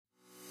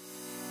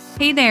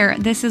Hey there,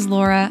 this is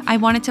Laura. I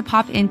wanted to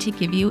pop in to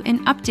give you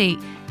an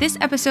update. This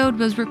episode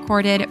was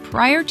recorded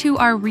prior to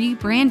our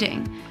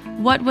rebranding.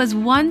 What was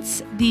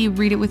once the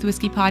Read It with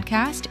Whiskey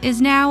podcast is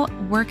now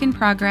work in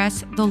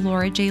progress, the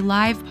Laura J.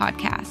 Live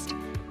podcast.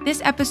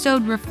 This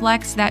episode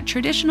reflects that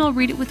traditional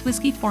Read It with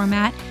Whiskey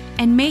format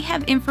and may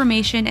have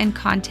information and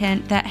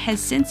content that has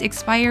since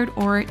expired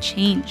or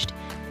changed.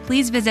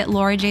 Please visit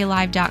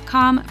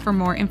laurajlive.com for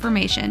more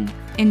information.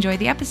 Enjoy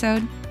the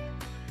episode.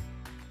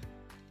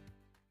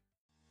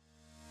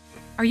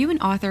 Are you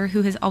an author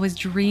who has always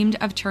dreamed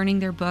of turning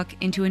their book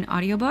into an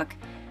audiobook?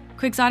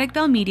 Quixotic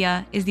Bell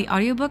Media is the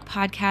audiobook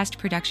podcast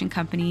production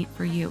company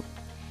for you.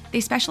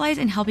 They specialize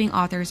in helping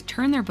authors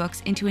turn their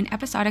books into an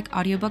episodic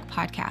audiobook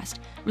podcast,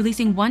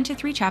 releasing 1 to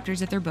 3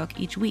 chapters of their book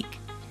each week.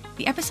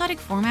 The episodic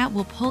format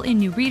will pull in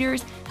new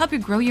readers, help you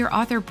grow your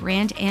author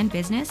brand and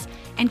business,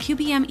 and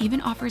QBM even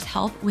offers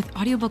help with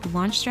audiobook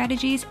launch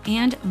strategies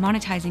and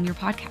monetizing your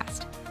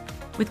podcast.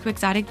 With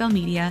Quixotic Bell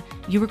Media,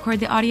 you record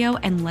the audio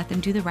and let them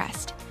do the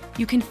rest.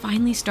 You can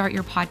finally start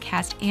your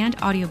podcast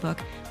and audiobook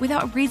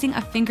without raising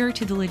a finger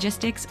to the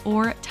logistics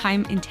or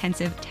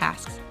time-intensive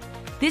tasks.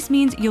 This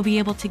means you'll be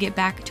able to get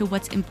back to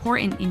what's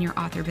important in your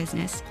author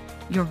business,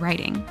 your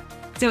writing.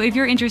 So if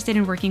you're interested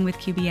in working with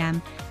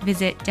QBM,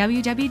 visit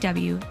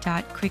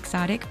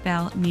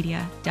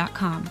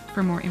www.quixoticbellmedia.com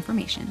for more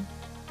information.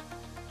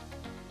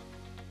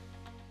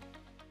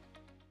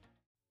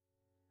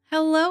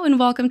 Hello and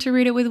welcome to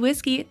Read It with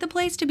Whiskey, the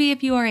place to be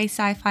if you are a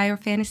sci-fi or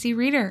fantasy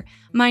reader.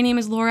 My name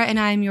is Laura and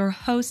I am your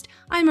host.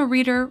 I'm a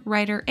reader,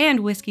 writer, and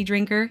whiskey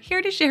drinker,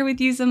 here to share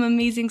with you some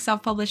amazing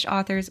self-published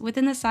authors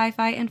within the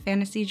sci-fi and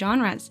fantasy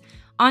genres.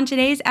 On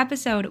today's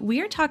episode,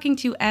 we are talking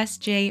to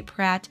S.J.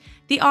 Pratt,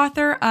 the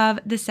author of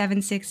The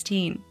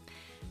 716.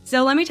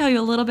 So let me tell you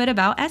a little bit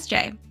about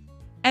S.J.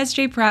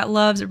 S.J. Pratt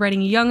loves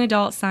writing young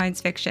adult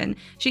science fiction.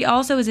 She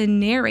also is a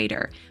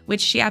narrator,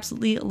 which she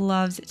absolutely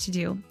loves to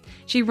do.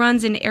 She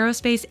runs an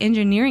aerospace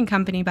engineering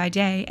company by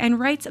day and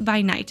writes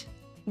by night.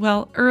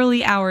 Well,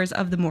 early hours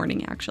of the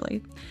morning,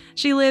 actually.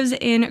 She lives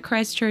in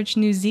Christchurch,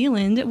 New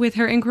Zealand with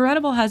her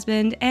incredible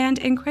husband and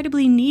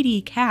incredibly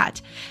needy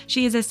cat.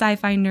 She is a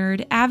sci-fi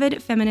nerd,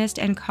 avid feminist,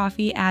 and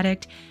coffee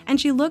addict,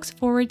 and she looks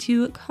forward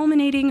to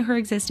culminating her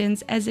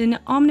existence as an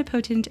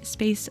omnipotent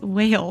space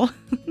whale.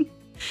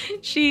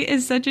 She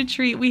is such a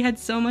treat. We had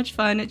so much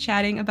fun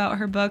chatting about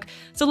her book.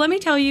 So let me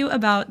tell you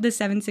about The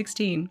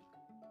 716.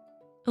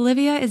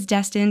 Olivia is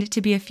destined to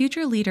be a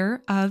future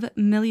leader of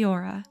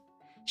Meliora.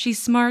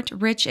 She's smart,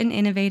 rich, and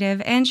innovative,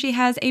 and she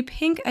has a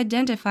pink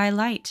Identify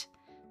light.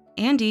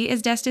 Andy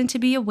is destined to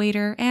be a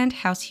waiter and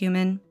house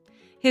human.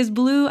 His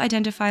blue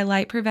Identify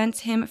light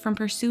prevents him from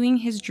pursuing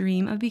his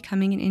dream of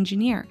becoming an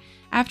engineer.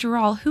 After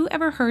all, who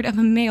ever heard of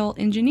a male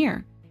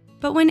engineer?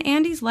 But when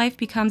Andy's life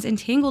becomes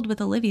entangled with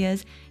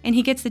Olivia's, and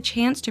he gets the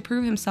chance to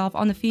prove himself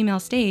on the female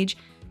stage,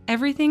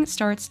 everything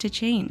starts to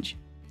change.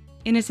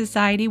 In a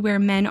society where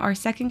men are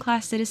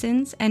second-class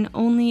citizens and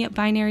only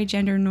binary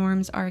gender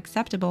norms are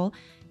acceptable,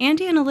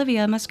 Andy and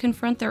Olivia must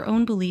confront their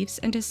own beliefs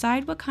and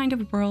decide what kind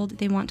of world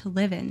they want to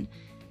live in.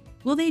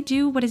 Will they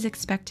do what is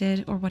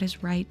expected or what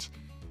is right?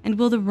 And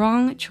will the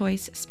wrong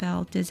choice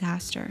spell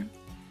disaster?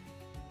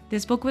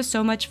 This book was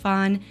so much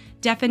fun,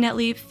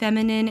 definitely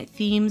feminine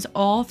themes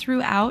all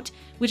throughout,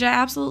 which I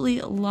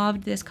absolutely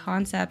loved this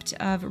concept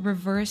of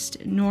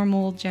reversed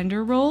normal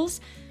gender roles.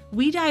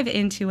 We dive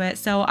into it,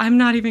 so I'm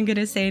not even going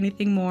to say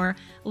anything more.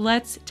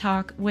 Let's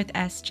talk with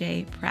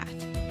S.J. Pratt.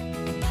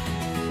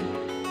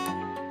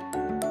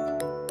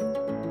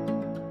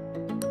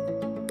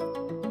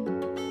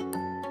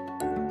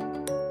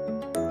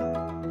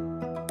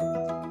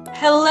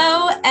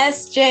 Hello,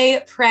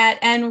 S.J. Pratt,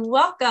 and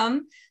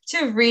welcome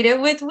to Read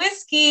It with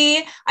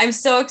Whiskey. I'm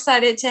so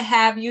excited to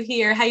have you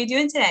here. How you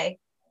doing today?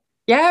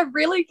 Yeah,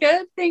 really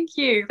good. Thank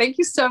you. Thank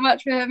you so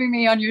much for having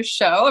me on your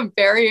show. I'm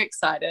very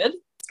excited.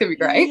 It's going to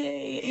be great.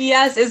 Yay.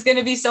 Yes, it's going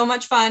to be so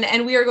much fun.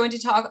 And we are going to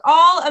talk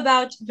all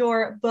about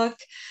your book,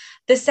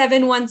 The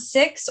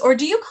 716, or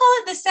do you call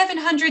it The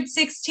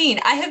 716?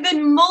 I have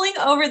been mulling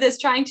over this,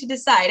 trying to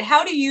decide.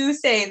 How do you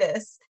say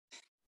this?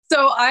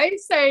 So I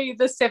say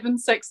The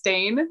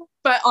 716,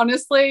 but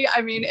honestly,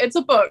 I mean, it's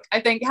a book. I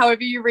think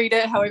however you read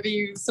it, however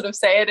you sort of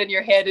say it in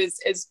your head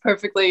is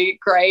perfectly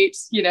great,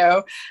 you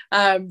know.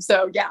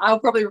 So yeah, I'll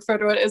probably refer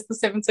to it as The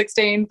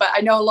 716, but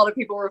I know a lot of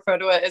people refer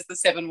to it as The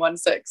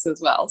 716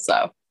 as well.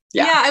 So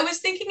yeah, I was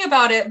thinking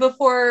about it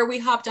before we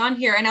hopped on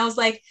here, and I was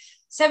like,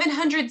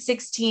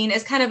 716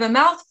 is kind of a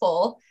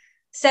mouthful.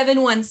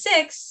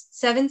 716,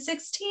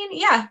 716,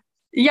 yeah.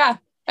 Yeah.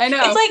 I know.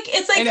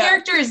 It's like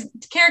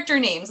character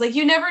names. Like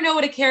you never know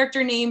what a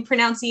character name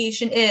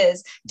pronunciation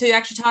is until you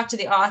actually talk to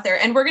the author.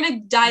 And we're going to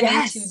dive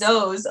into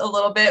those a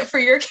little bit for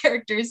your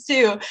characters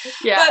too.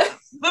 Yeah.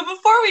 But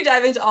before we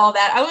dive into all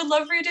that, I would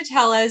love for you to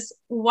tell us,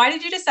 why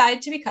did you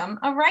decide to become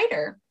a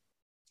writer?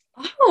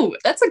 Oh,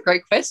 that's a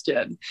great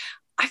question.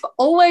 I've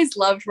always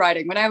loved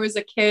writing. When I was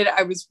a kid,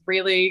 I was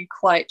really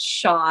quite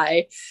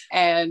shy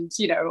and,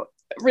 you know,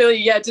 really,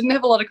 yeah, didn't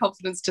have a lot of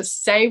confidence to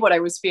say what I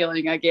was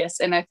feeling, I guess.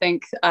 And I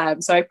think,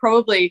 so I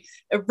probably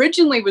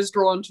originally was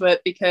drawn to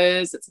it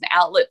because it's an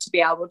outlet to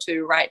be able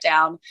to write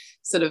down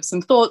sort of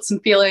some thoughts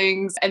and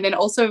feelings. And then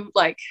also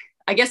like,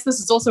 I guess this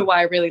is also why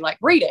I really like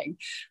reading,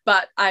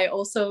 but I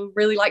also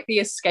really like the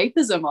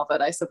escapism of it,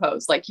 I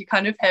suppose. Like you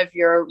kind of have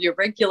your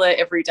regular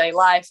everyday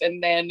life,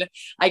 and then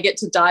I get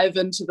to dive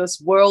into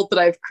this world that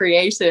I've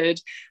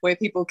created where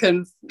people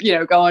can, you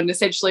know, go on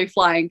essentially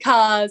flying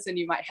cars, and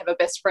you might have a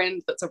best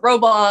friend that's a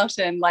robot.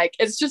 And like,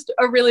 it's just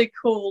a really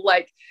cool,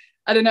 like,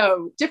 I don't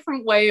know,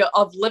 different way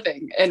of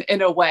living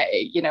in a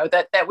way, you know,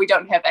 that we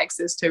don't have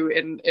access to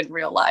in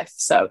real life.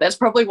 So that's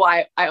probably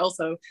why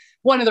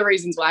one of the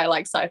reasons why I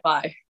like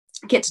sci-fi.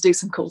 Get to do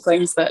some cool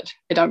things that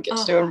I don't get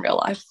to do in real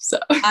life. So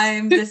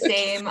I'm the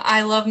same.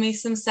 I love me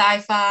some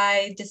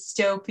sci-fi,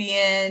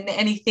 dystopian,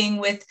 anything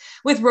with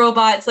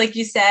robots, like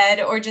you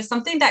said, or just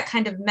something that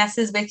kind of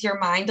messes with your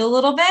mind a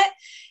little bit.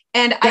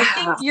 And I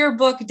think your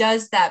book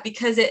does that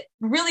because it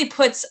really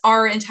puts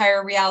our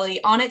entire reality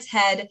on its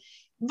head.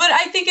 But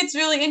I think it's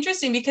really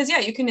interesting because,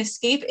 yeah, you can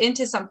escape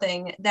into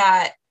something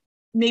that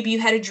maybe you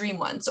had a dream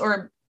once,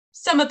 or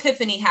some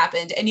epiphany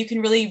happened, and you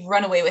can really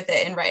run away with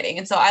it in writing.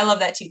 And so I love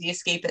that too, the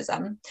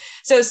escapism.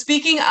 So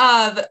speaking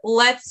of,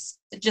 let's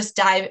just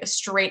dive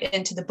straight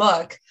into the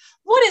book.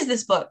 What is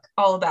this book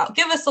all about?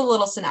 Give us a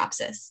little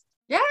synopsis.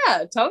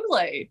 Yeah,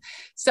 totally.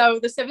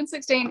 So The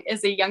 716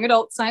 is a young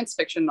adult science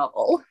fiction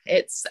novel.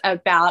 It's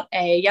about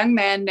a young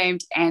man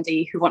named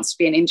Andy who wants to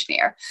be an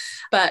engineer.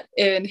 But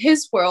in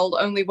his world,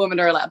 only women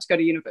are allowed to go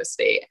to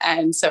university.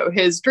 And so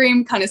his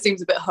dream kind of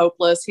seems a bit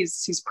hopeless.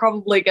 He's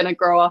probably going to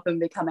grow up and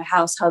become a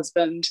house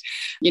husband,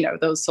 you know,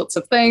 those sorts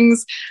of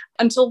things.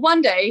 Until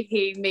one day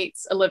he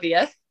meets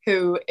Olivia,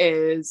 who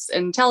is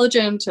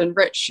intelligent and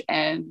rich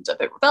and a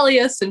bit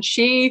rebellious. And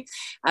she,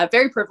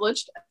 very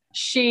privileged,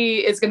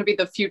 she is going to be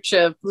the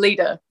future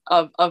leader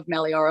of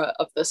Meliora,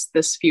 of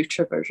this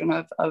future version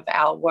of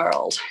our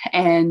world.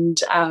 And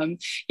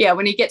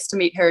when he gets to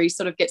meet her, he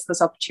sort of gets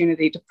this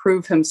opportunity to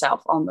prove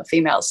himself on the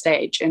female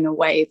stage in a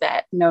way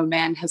that no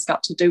man has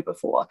got to do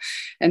before.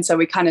 And so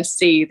we kind of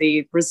see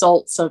the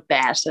results of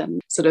that and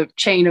sort of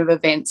chain of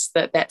events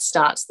that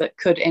starts that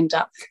could end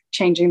up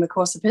changing the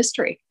course of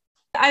history.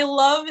 I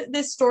love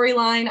this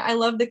storyline. I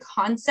love the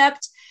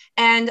concept,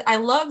 and I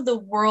love the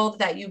world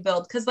that you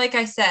build. Because like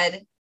I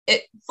said,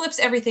 it flips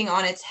everything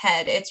on its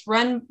head.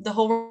 The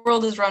whole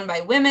world is run by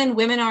women.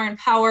 Women are in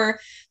power.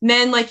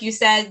 Men, like you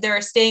said,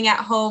 they're staying at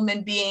home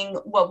and being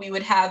what we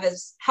would have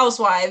as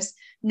housewives.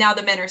 Now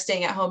the men are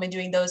staying at home and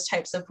doing those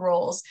types of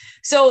roles.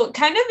 So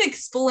kind of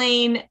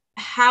explain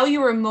how you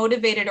were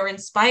motivated or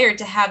inspired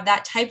to have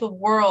that type of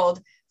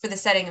world for the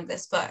setting of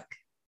this book.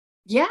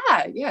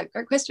 Yeah,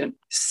 great question.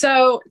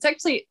 So it's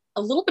actually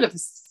a little bit of a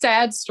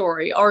sad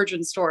story,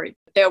 origin story.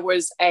 There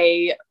was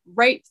a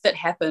rape that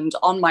happened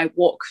on my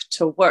walk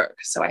to work.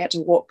 So I had to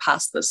walk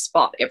past this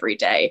spot every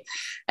day.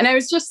 And I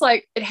was just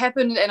like, it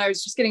happened, and I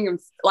was just getting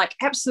like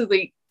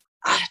absolutely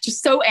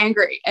just so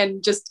angry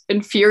and just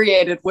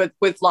infuriated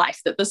with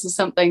life that this is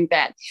something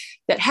that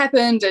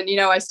happened. And, you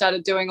know, I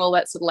started doing all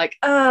that sort of like,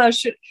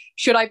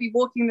 should I be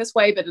walking this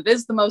way? But it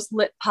is the most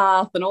lit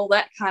path and all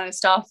that kind of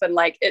stuff. And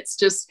like, it's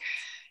just,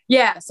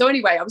 yeah. So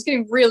anyway, I was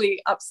getting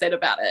really upset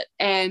about it.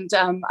 And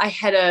I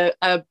had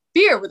a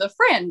beer with a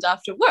friend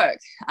after work,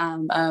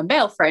 a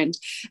male friend.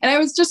 And I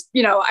was just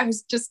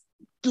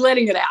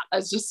letting it out. I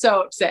was just so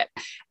upset.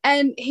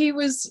 And he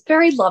was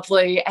very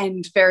lovely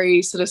and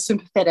very sort of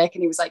sympathetic.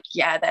 And he was like,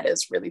 yeah, that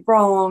is really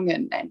wrong.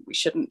 And we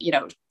shouldn't, you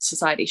know,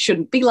 society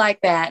shouldn't be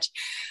like that.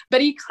 But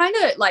he kind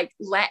of like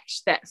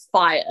lacked that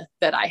fire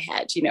that I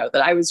had, you know,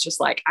 that I was just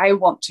like, I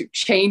want to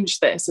change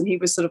this. And he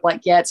was sort of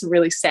like, yeah, it's a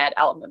really sad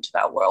element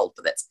of our world,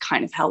 but that's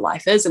kind of how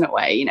life is in a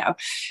way, you know.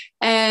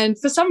 And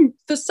for some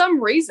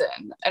reason,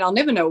 and I'll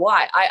never know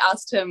why, I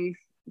asked him,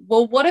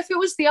 well, what if it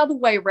was the other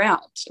way around?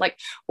 Like,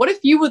 what if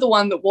you were the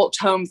one that walked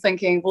home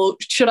thinking, well,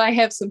 should I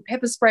have some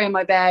pepper spray in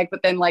my bag?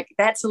 But then like,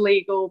 that's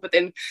illegal, but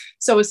then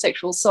so is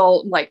sexual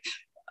assault. And like,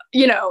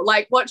 you know,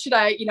 like, what should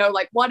I, you know,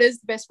 like, what is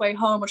the best way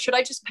home? Or should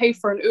I just pay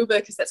for an Uber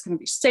because that's going to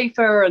be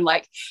safer? And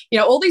like, you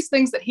know, all these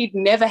things that he'd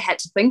never had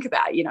to think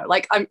about, you know,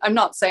 like, I'm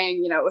not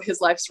saying, you know, his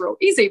life's real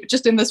easy, but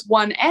just in this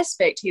one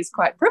aspect, he's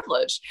quite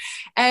privileged.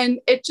 And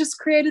it just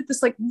created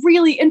this like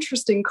really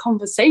interesting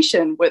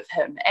conversation with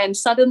him. And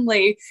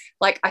suddenly,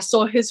 like, I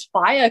saw his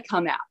fire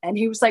come out, and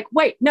he was like,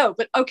 wait, no,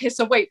 but okay,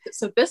 so wait,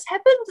 so this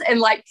happened? And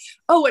like,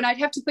 oh, and I'd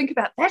have to think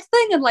about that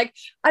thing. And like,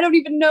 I don't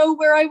even know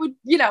where I would,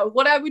 you know,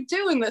 what I would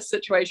do in this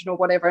situation or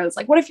whatever. And it's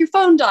like, what if your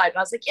phone died? And I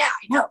was like, yeah,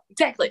 I know,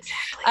 exactly.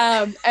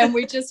 And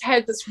we just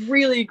had this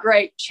really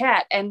great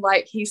chat. And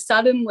like,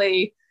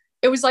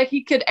 it was like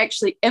he could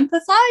actually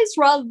empathize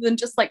rather than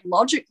just like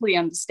logically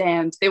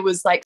understand. There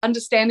was like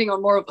understanding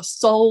on more of a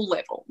soul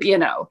level, you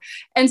know?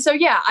 And so,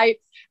 yeah, I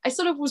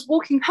sort of was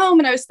walking home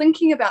and I was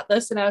thinking about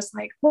this, and I was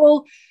like,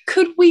 well,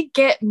 could we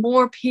get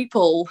more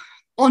people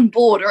on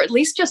board, or at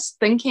least just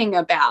thinking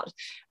about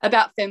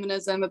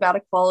feminism, about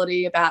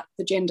equality, about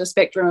the gender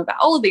spectrum, about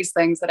all of these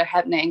things that are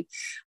happening?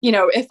 You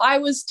know, if I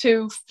was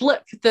to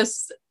flip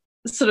this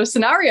sort of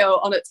scenario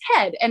on its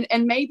head.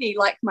 And maybe,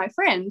 like my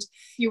friend,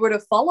 you were to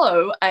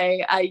follow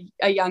a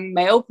young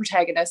male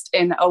protagonist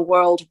in a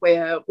world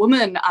where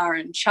women are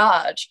in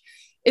charge,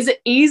 is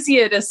it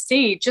easier to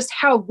see just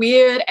how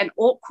weird and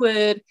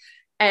awkward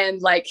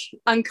and like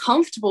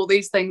uncomfortable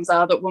these things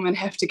are that women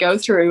have to go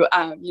through,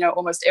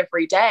 almost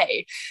every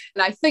day.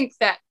 And I think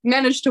that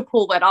managed to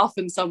pull that off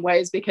in some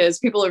ways, because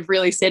people have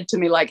really said to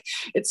me, like,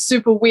 it's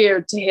super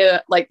weird to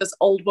hear like this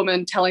old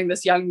woman telling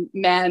this young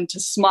man to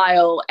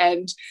smile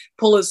and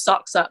pull his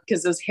socks up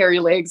because his hairy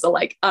legs are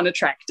like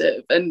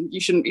unattractive and you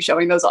shouldn't be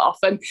showing those off.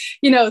 And,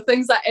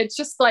 things like, it's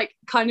just like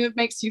kind of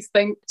makes you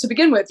think to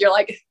begin with, you're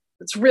like,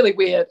 it's really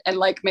weird and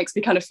like makes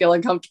me kind of feel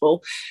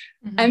uncomfortable.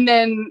 Mm-hmm. And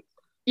then,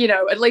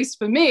 at least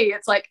for me,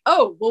 it's like,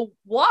 oh, well,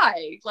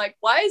 why? Like,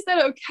 why is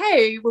that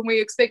okay when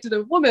we expected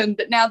a woman,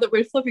 but now that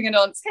we're flipping it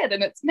on its head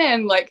and it's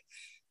men, like,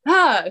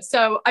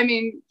 So, I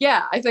mean,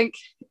 yeah, I think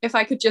if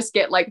I could just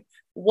get like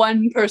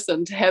one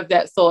person to have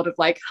that thought of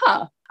like,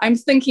 I'm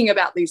thinking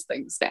about these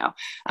things now,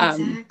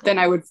 exactly. Then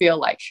I would feel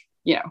like,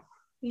 Yeah.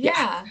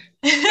 Yeah,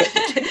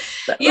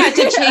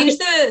 to change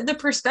the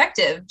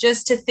perspective,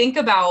 just to think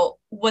about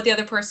what the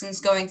other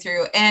person's going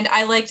through. And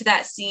I liked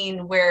that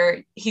scene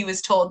where he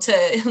was told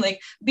to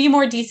like be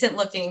more decent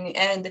looking.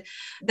 And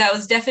that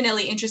was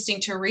definitely interesting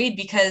to read,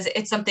 because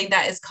it's something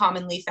that is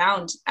commonly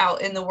found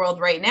out in the world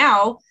right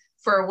now.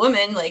 For a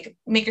woman, like,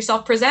 make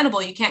yourself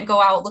presentable. You can't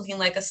go out looking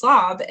like a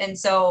slob. And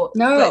so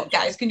but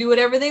guys can do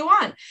whatever they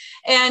want.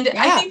 And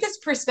I think this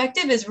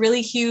perspective is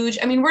really huge.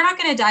 I mean, we're not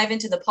going to dive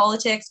into the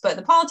politics, but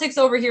the politics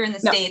over here in the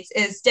States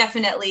is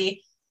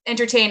definitely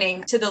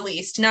entertaining, to the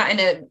least, not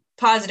in a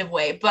positive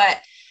way, but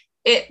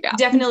it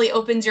definitely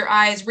opens your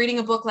eyes reading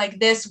a book like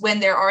this, when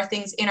there are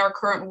things in our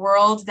current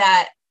world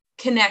that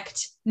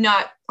connect,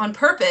 not on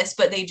purpose,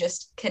 but they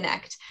just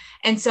connect.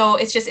 And so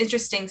it's just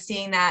interesting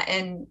seeing that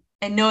and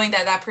knowing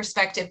that that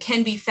perspective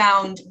can be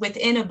found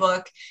within a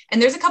book.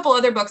 And there's a couple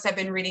other books I've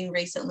been reading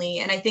recently,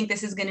 and I think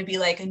this is going to be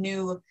like a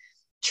new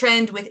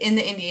trend within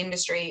the indie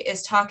industry,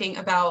 is talking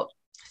about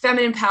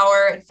feminine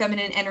power and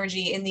feminine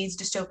energy in these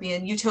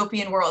dystopian,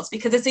 utopian worlds,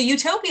 because it's a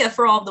utopia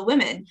for all of the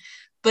women,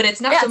 but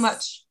it's not so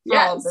much for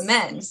all of the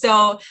men.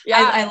 So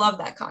I love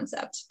that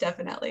concept,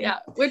 definitely. Yeah,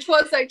 which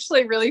was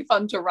actually really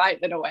fun to write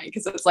in a way,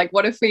 because it's like,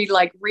 what if we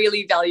like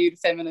really valued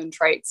feminine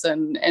traits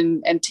and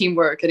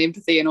teamwork and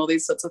empathy and all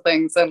these sorts of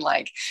things, and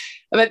like,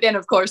 but then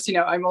of course,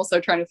 I'm also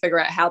trying to figure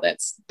out how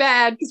that's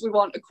bad, because we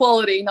want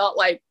equality, not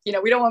like,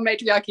 we don't want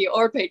matriarchy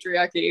or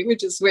patriarchy,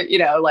 which is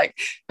like,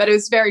 but it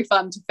was very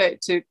fun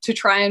to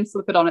try and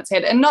flip it on its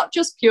head, and not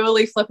just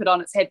purely flip it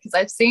on its head, because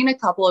I've seen a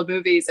couple of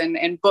movies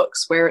and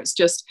books where it's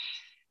just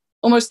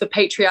almost the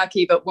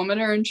patriarchy, but women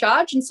are in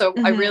charge. And so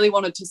I really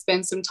wanted to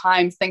spend some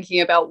time thinking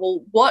about,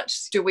 well, what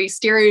do we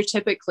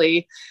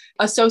stereotypically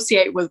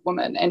associate with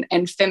women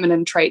and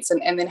feminine traits?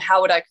 And then how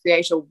would I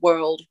create a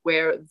world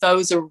where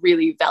those are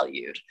really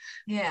valued?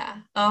 Yeah.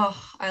 Oh,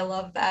 I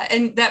love that.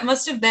 And that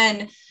must have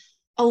been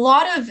a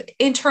lot of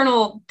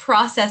internal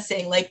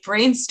processing, like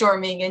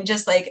brainstorming and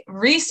just like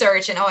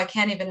research. And I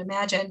can't even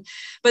imagine.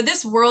 But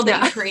this world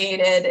that you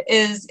created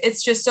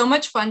it's just so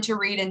much fun to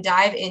read and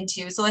dive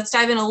into. So let's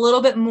dive in a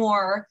little bit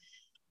more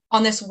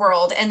on this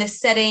world and the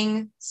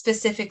setting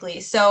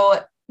specifically.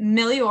 So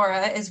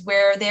Meliora is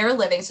where they're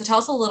living. So tell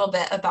us a little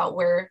bit about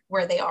where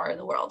they are in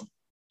the world.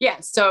 Yeah,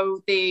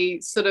 so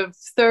the sort of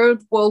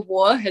Third World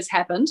War has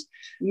happened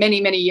many,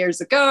 many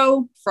years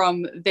ago.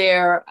 From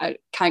there, I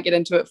can't get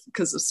into it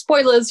because of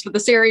spoilers for the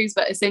series,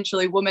 but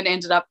essentially women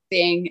ended up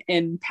being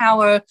in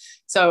power.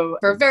 So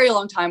for a very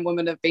long time,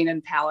 women have been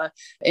in power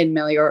in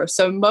Meliora.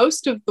 So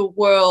most of the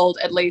world,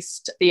 at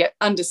least the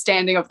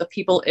understanding of the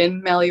people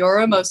in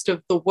Meliora, most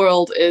of the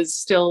world is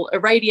still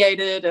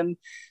irradiated and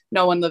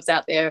no one lives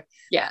out there.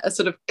 Yeah, a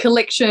sort of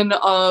collection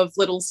of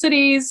little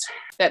cities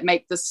that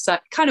make this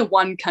kind of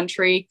one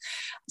country.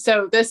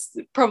 So this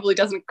probably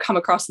doesn't come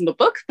across in the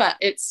book, but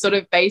it's sort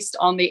of based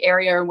on the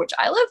area in which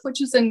I live,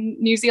 which is in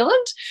New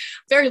Zealand,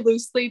 very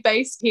loosely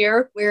based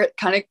here, where it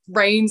kind of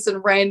rains in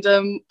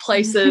random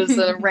places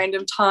at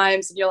random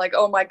times. And you're like,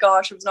 oh my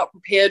gosh, I was not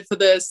prepared for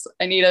this.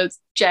 I need a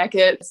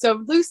jacket.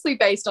 So loosely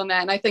based on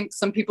that. And I think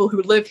some people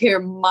who live here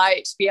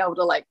might be able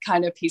to like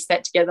kind of piece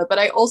that together. But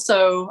I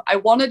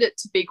wanted it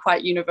to be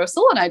quite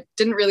universal, and I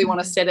didn't really want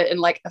to set it in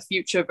like a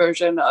future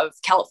version of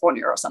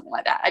California or something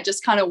like that. I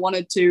just kind of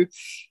wanted to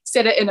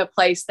set it in a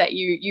place that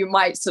you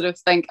might sort of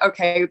think,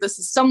 okay, this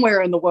is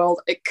somewhere in the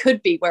world. It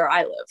could be where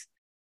I live.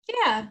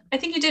 Yeah, I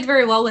think you did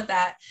very well with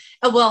that.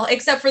 Well,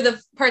 except for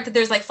the part that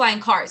there's like flying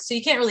cars. So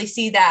you can't really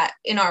see that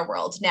in our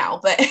world now,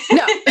 but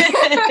no.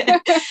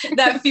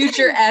 That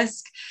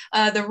future-esque,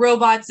 the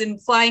robots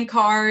and flying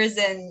cars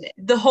and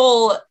the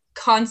whole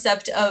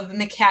concept of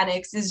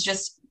mechanics is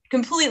just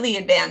completely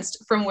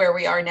advanced from where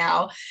we are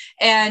now.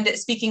 And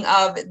speaking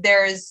of,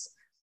 there's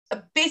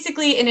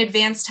basically an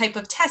advanced type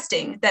of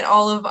testing that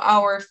all of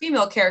our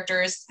female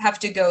characters have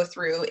to go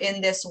through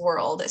in this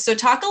world. So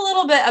talk a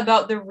little bit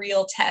about the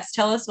real test.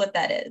 Tell us what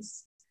that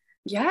is.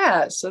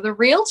 Yeah, so the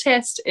real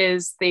test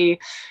is the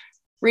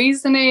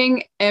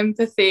reasoning,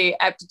 empathy,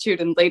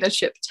 aptitude, and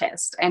leadership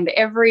test. And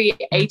every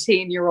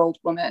 18-year-old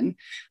woman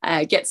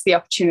gets the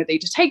opportunity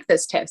to take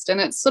this test.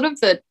 And it's sort of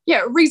the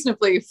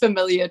reasonably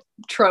familiar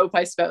trope,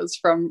 I suppose,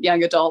 from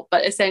young adult,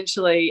 but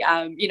essentially,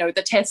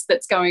 the test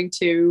that's going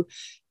to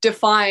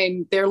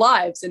define their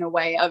lives in a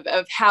way of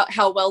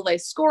how well they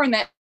score in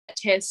that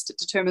test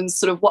determines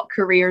sort of what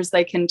careers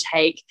they can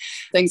take.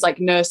 Things like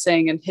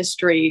nursing and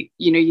history,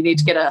 you need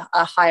to get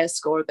a higher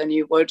score than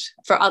you would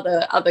for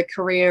other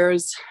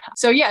careers.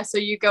 So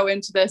you go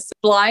into this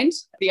blind.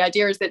 The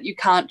idea is that you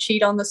can't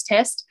cheat on this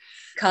test,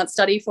 can't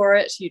study for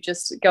it. You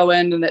just go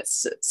in, and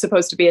it's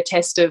supposed to be a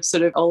test of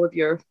sort of all of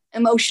your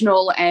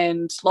emotional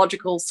and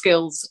logical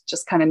skills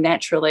just kind of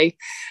naturally.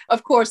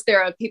 Of course,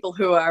 there are people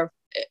who are,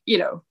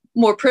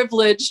 more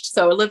privileged.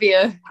 So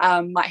Olivia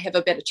might have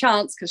a better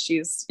chance because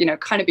she's,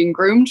 kind of been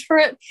groomed for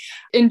it.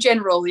 In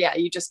general,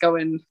 you just go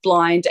in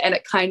blind, and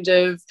it kind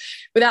of,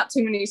 without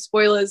too many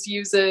spoilers,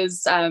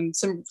 uses some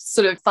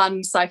sort of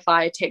fun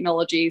sci-fi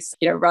technologies,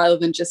 rather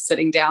than just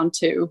sitting down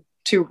to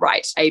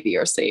write A, B,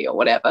 or C or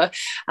whatever,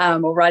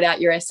 or write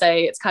out your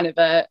essay. It's kind of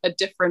a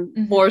different,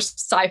 more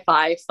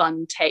sci-fi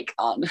fun take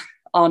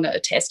on a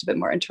test, a bit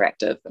more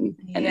interactive and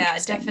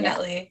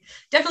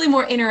definitely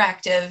more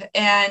interactive.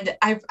 And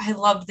I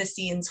loved the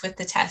scenes with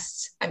the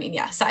tests. I mean,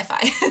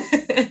 sci-fi.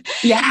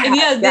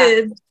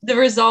 The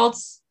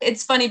results,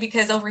 it's funny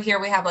because over here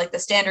we have like the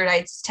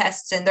standardized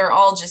tests, and they're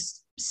all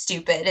just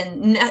stupid,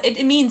 and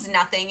it means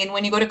nothing. And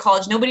when you go to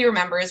college, nobody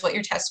remembers what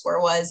your test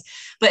score was.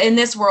 But in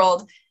this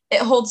world,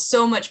 it holds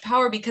so much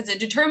power because it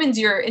determines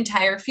your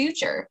entire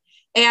future.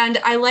 And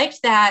I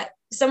liked that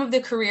some of the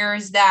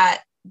careers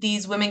that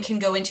these women can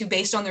go into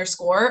based on their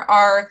score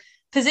are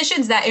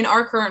positions that in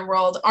our current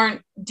world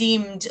aren't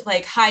deemed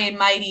like high and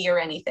mighty or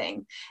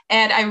anything.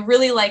 And I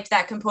really liked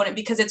that component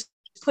because it's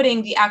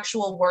putting the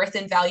actual worth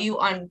and value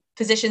on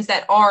positions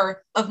that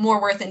are of more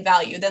worth and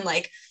value than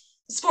like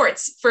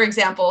sports, for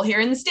example, here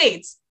in the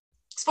States.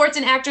 Sports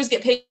and actors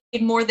get paid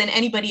more than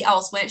anybody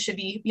else when it should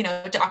be,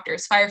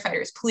 doctors,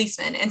 firefighters,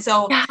 policemen. And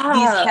so these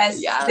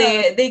tests,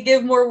 they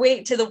give more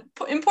weight to the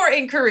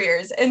important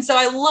careers. And so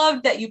I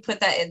loved that you put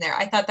that in there.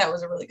 I thought that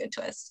was a really good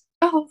twist.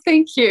 Oh,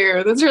 thank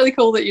you. That's really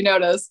cool that you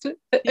noticed.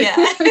 Yeah,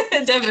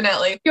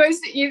 definitely.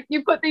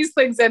 You put these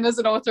things in as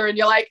an author, and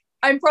you're like,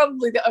 I'm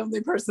probably the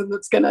only person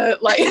that's gonna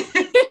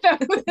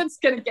that's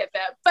gonna get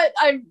that. But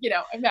I'm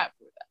happy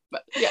with that.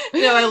 But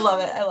no, I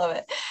love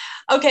it.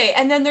 Okay,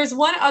 and then there's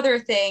one other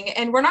thing,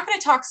 and we're not going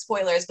to talk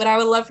spoilers, but I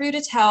would love for you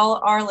to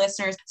tell our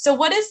listeners. So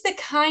what is the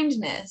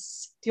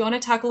kindness? Do you want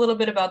to talk a little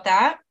bit about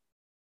that?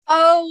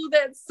 Oh,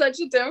 that's such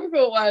a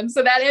difficult one.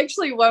 So that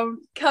actually won't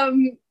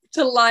come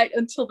to light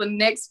until the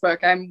next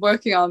book. I'm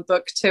working on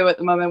book 2 at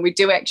the moment. We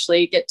do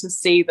actually get to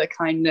see the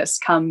kindness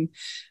come,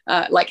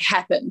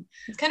 happen.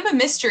 It's kind of a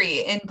mystery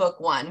in book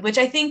 1, which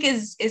I think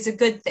is a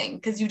good thing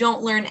because you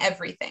don't learn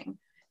everything.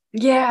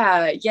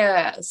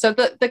 Yeah. So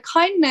the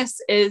kindness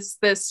is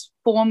this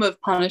form of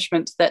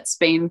punishment that's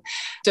been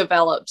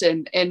developed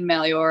in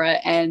Meliora,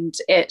 and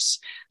it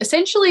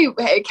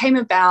came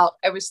about.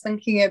 I was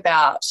thinking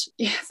about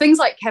things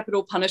like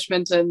capital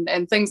punishment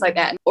and things like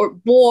that, or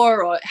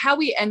war, or how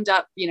we end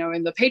up,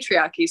 in the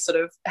patriarchy, sort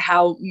of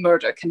how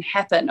murder can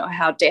happen or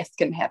how death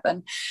can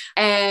happen.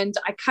 And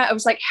I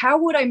was like, how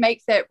would I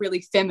make that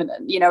really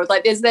feminine?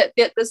 Like there's that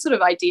sort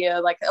of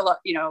idea, like a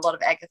lot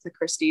of Agatha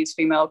Christie's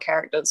female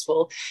characters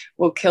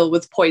will kill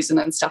with poison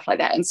and stuff like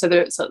that. And so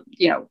there's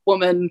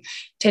women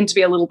tend to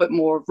be a little bit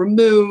more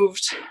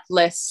removed,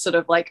 less sort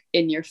of like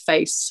in your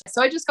face. So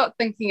I just got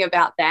thinking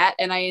about that,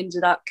 and I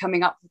ended up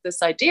coming up with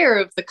this idea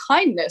of the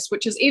kindness,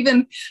 which is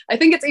I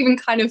think it's even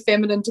kind of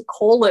feminine to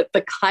call it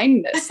the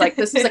kindness. Like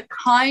this is a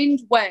kind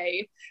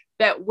way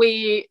that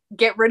we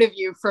get rid of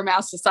you from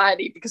our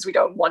society because we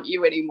don't want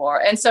you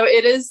anymore. And so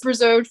it is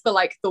reserved for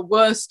like the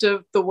worst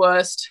of the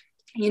worst,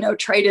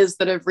 traitors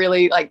that have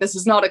really, like, this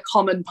is not a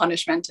common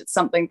punishment. It's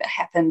something that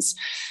happens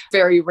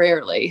very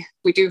rarely.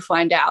 We do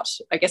find out,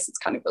 I guess it's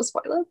kind of a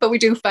spoiler, but we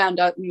do find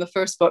out in the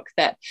first book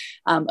that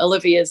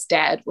Olivia's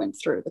dad went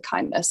through the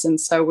kindness. And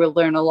so we'll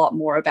learn a lot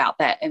more about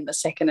that in the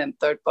second and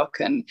third book,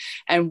 and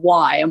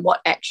why and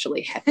what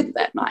actually happened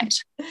that night.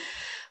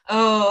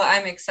 Oh,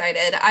 I'm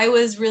excited. I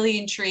was really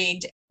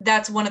intrigued.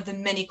 That's one of the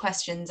many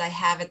questions I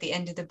have at the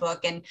end of the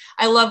book. And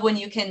I love when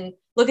you can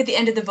look at the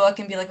end of the book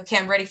and be like, okay,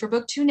 I'm ready for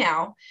book 2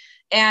 now.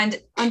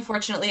 And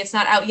unfortunately, it's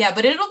not out yet,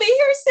 but it'll be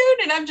here soon.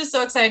 And I'm just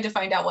so excited to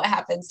find out what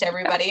happens to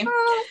everybody.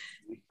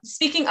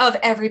 Speaking of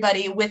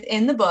everybody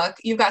within the book,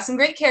 you've got some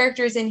great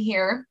characters in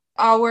here.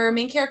 Our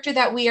main character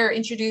that we are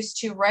introduced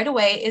to right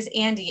away is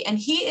Andy, and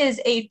he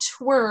is a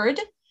twerd.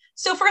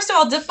 So first of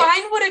all,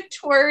 define what a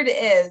twerd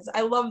is.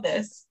 I love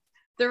this.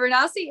 The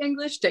Renassi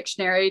English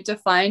Dictionary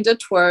defined a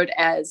twerd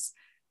as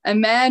a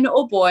man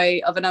or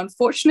boy of an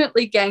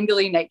unfortunately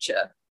gangly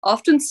nature,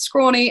 often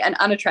scrawny and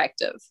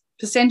unattractive.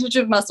 Percentage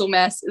of muscle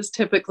mass is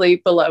typically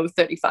below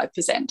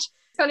 35%.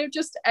 Kind of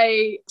just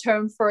a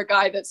term for a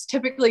guy that's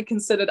typically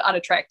considered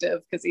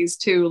unattractive because he's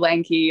too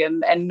lanky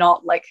and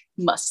not like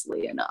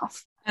muscly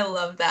enough. I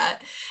love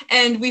that.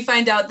 And we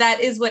find out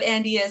that is what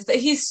Andy is, but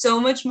he's so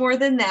much more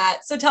than that.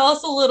 So tell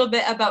us a little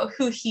bit about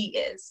who he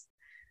is.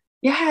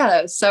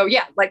 Yeah. So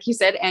yeah, like you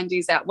said,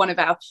 Andy's one of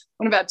our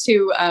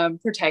two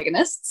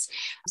protagonists.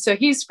 So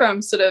he's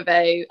from sort of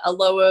a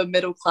lower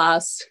middle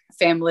class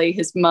family.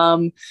 His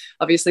mum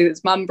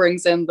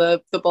brings in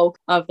the bulk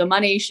of the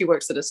money. She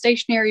works at a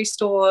stationery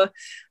store.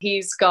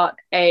 He's got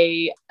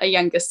a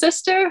younger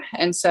sister,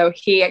 and so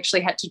he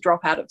actually had to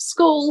drop out of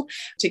school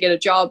to get a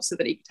job so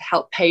that he could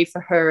help pay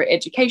for her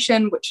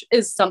education, which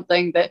is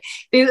something that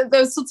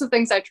those sorts of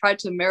things I tried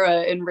to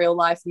mirror in real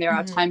life. And there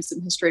are times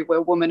in history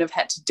where women have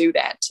had to do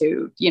that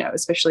too,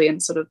 especially in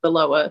sort of the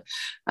lower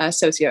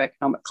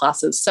socioeconomic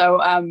classes.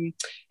 So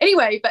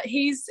anyway, but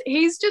he's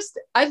just,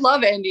 I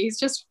love Andy. He's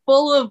just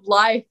full of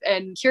life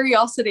and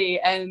curiosity,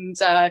 and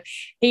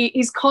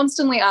he's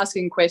constantly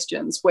asking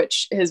questions,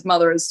 which his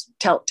mother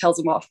tells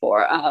him off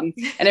for, and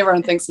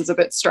everyone thinks is a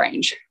bit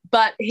strange.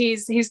 But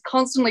he's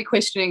constantly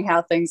questioning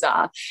how things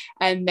are,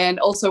 and then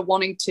also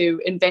wanting to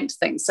invent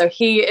things. So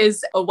he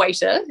is a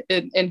waiter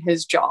in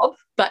his job,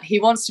 but he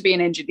wants to be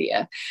an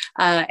engineer,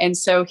 and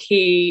so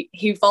he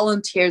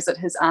volunteers at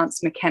his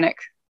aunt's mechanic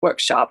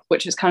workshop,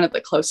 which is kind of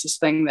the closest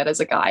thing that as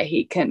a guy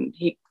he can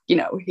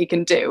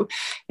do.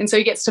 And so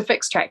he gets to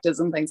fix tractors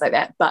and things like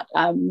that. But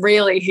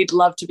really, he'd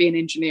love to be an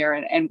engineer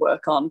and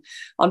work on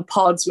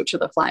pods, which are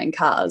the flying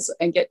cars,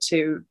 and get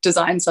to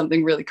design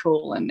something really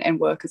cool and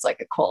work as like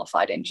a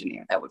qualified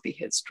engineer. That would be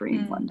his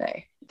dream one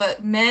day.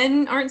 But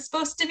men aren't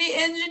supposed to be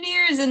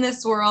engineers in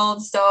this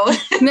world, so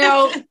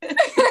no,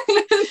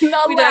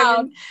 not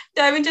allowed.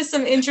 Dive into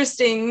some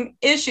interesting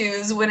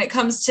issues when it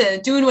comes to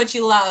doing what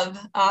you love.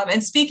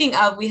 And speaking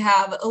of, we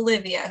have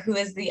Olivia, who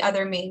is the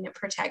other main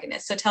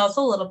protagonist. So tell us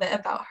a little bit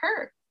about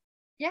her.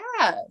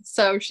 Yeah,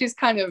 so she's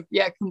kind of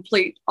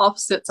complete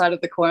opposite side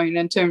of the coin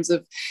in terms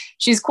of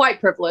she's quite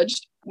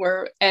privileged,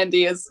 where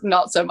Andy is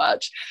not so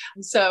much.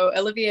 So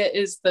Olivia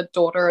is the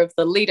daughter of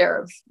the leader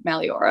of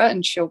Maliora,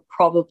 and she'll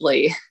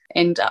probably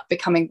end up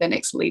becoming the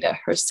next leader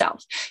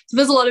herself. So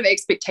there's a lot of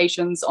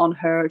expectations on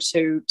her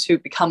to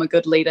become a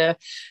good leader.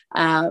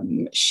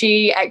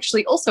 She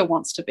actually also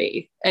wants to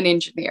be an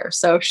engineer.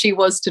 So if she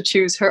was to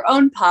choose her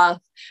own path,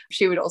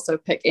 she would also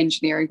pick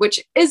engineering, which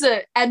is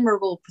an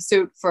admirable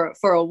pursuit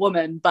for a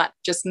woman, but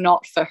just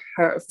not for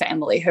her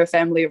family. Her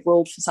family have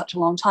ruled for such a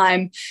long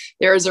time.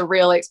 There is a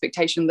real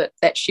expectation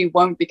that she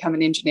won't become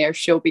an engineer.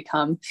 She'll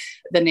become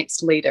the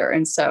next leader.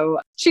 And so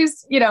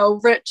she's,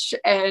 rich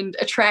and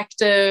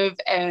attractive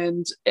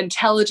and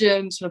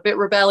intelligent, a bit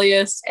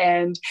rebellious,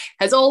 and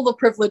has all the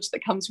privilege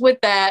that comes with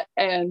that.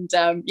 And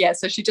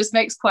so she just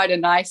makes quite a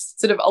nice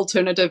sort of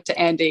alternative to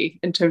Andy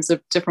in terms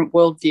of different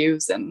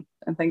worldviews and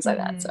things like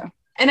that. So.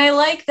 And I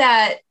like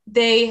that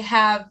they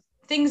have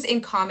things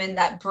in common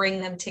that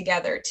bring them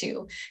together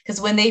too. Because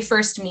when they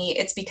first meet,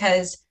 it's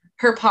because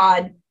her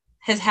pod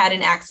has had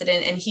an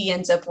accident and he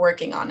ends up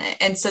working on it.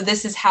 And so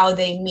this is how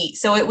they meet.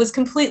 So it was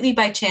completely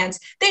by chance.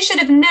 They should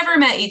have never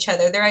met each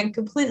other. They're in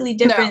completely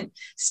different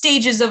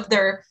stages of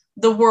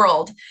the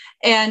world.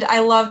 And I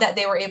love that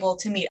they were able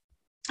to meet.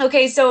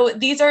 Okay, so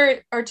these are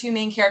our two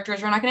main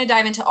characters. We're not going to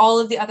dive into all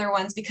of the other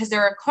ones because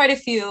there are quite a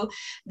few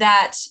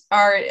that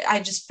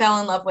I just fell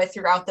in love with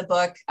throughout the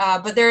book.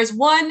 But there is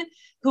one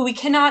who we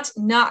cannot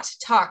not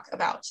talk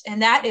about,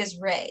 and that is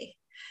Ray.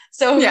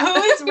 So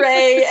who is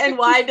Ray, and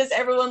why does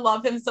everyone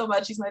love him so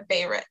much? He's my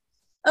favorite.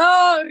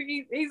 Oh,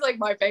 he's like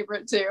my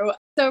favorite too.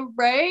 So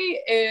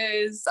Ray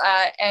is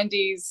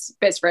Andy's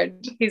best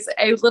friend. He's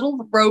a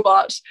little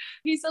robot.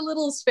 He's a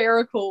little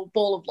spherical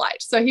ball of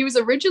light. So he was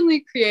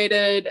originally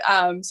created.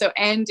 So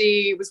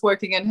Andy was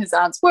working in his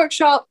aunt's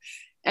workshop,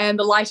 and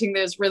the lighting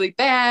there is really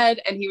bad,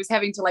 and he was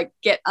having to like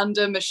get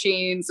under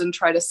machines and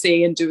try to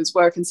see and do his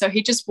work. And so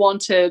he just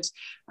wanted,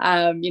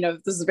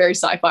 this is a very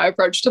sci-fi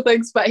approach to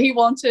things, but he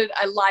wanted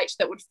a light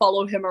that would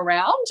follow him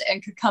around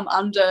and could come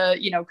under,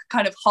 could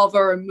kind of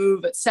hover and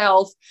move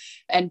itself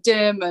and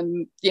dim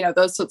and,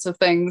 those sorts of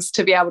things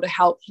to be able to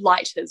help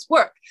light his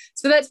work.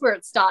 So that's where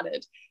it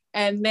started.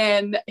 And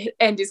then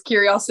Andy's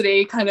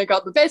curiosity kind of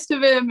got the best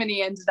of him, and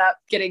he ended up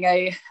getting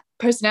a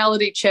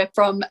personality chip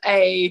from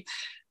a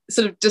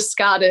sort of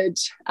discarded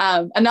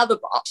another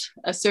bot,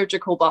 a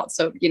surgical bot,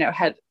 so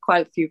had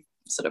quite a few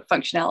sort of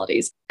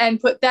functionalities, and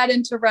put that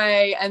into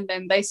Ray. And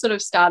then they sort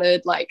of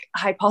started like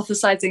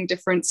hypothesizing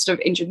different sort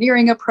of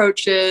engineering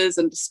approaches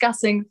and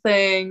discussing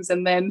things.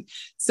 And then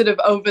sort of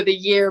over the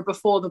year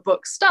before the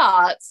book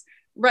starts,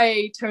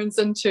 Ray turns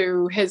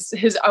into his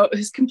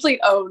complete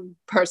own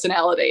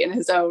personality and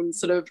his own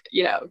sort of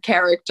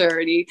character,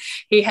 and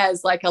he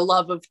has like a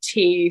love of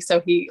tea, so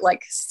he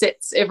like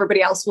sits,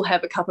 everybody else will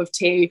have a cup of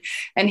tea,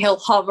 and he'll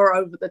hover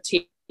over the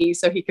tea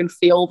so he can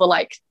feel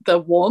the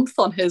warmth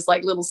on his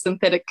like little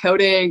synthetic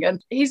coating.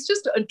 And he's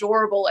just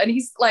adorable, and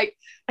he's like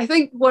I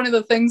think one of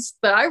the things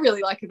that I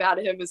really like about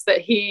him is that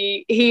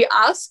he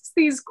asks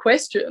these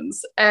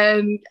questions,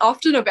 and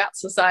often about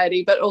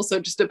society, but also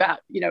just about,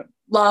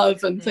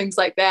 love and things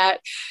like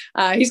that.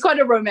 He's quite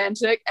a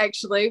romantic,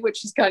 actually,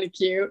 which is kind of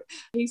cute.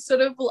 He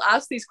sort of will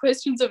ask these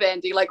questions of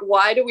Andy, like,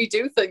 why do we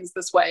do things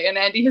this way? And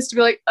Andy has to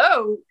be like,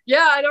 oh,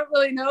 yeah, I don't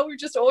really know. We've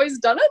just always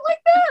done it like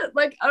that.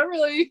 Like, I don't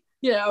really,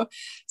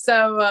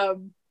 So,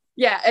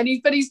 yeah,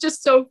 but he's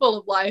just so full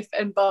of life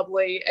and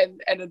bubbly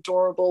and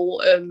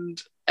adorable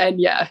and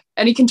yeah,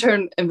 and he can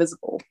turn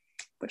invisible,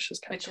 which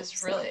is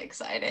really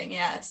exciting.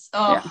 Yes.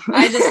 Oh, yeah.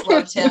 I just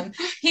loved him.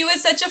 He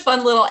was such a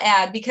fun little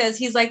ad because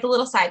he's like the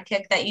little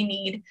sidekick that you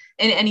need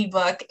in any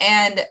book.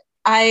 And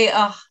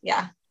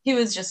he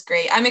was just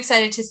great. I'm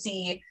excited to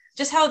see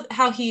just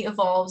how he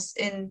evolves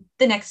in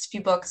the next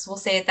few books. We'll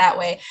say it that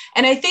way.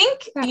 And I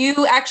think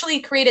you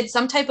actually created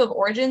some type of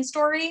origin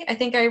story. I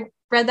think I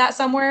read that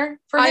somewhere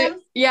for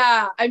him.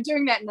 I'm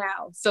doing that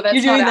now. So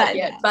that's not out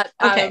yet, but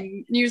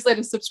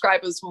newsletter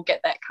subscribers will get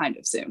that kind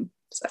of soon.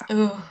 So.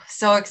 Ooh,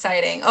 so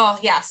exciting. Oh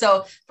yeah.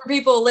 So for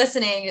people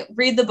listening,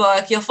 read the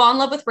book, you'll fall in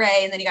love with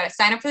Ray, and then you got to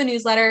sign up for the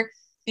newsletter,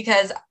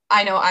 because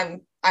I know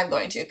I'm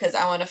going to, because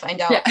I want to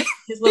find out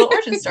his little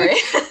origin story.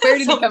 Where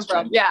did he come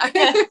from? Yeah.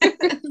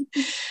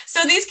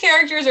 So these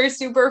characters are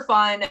super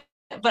fun,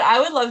 but I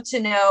would love to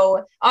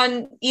know,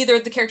 on either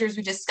the characters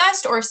we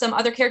discussed or some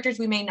other characters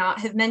we may not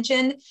have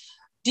mentioned,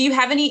 do you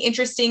have any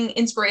interesting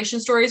inspiration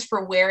stories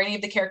for where any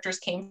of the characters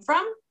came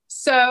from?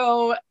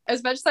 So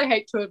as much as I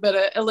hate to admit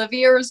it,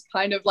 Olivia is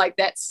kind of like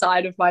that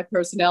side of my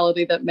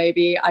personality that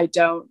maybe I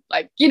don't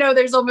like,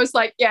 there's almost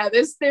like,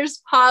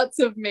 there's parts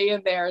of me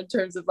in there in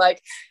terms of like,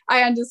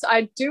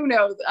 I do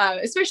know,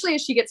 especially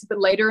as she gets a bit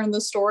later in the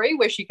story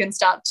where she can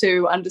start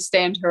to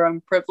understand her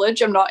own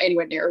privilege. I'm not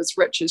anywhere near as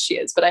rich as she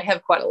is, but I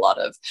have quite a lot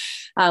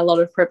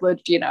of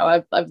privilege.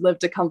 I've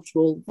lived a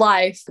comfortable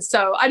life.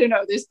 So I don't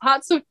know,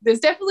 there's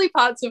definitely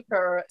parts of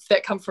her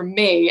that come from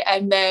me.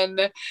 And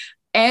then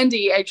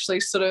Andy actually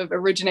sort of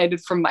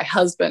originated from my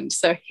husband.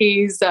 So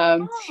he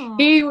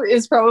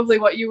is probably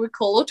what you would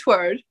call a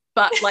twerd,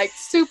 but like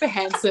super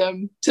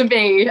handsome to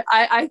me.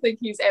 I think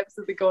he's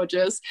absolutely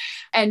gorgeous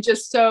and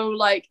just so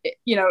like,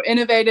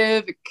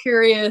 innovative,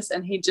 curious,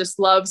 and he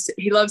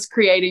loves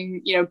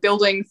creating,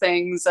 building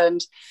things.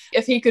 And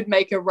if he could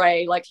make a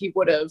Ray, like he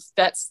would have,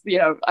 that's,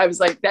 I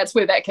was like, that's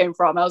where that came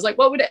from. I was like,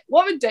 what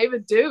would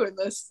David do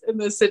in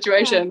this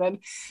situation? Yeah. And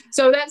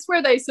so that's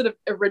where they sort of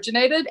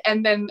originated.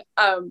 And then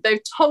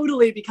they've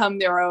totally become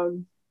their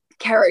own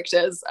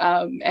characters.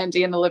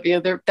 Andy and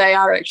Olivia, they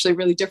are actually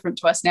really different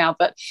to us now,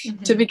 but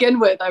to begin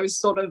with, I was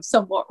sort of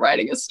somewhat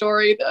writing a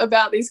story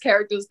about these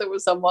characters that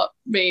was somewhat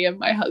me and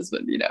my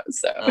husband,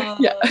 so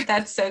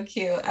that's so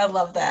cute. I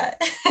love that.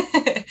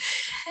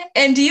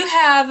 And do you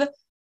have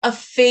a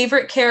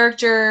favorite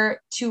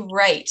character to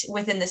write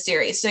within the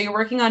series? So you're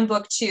working on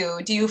book 2.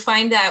 Do you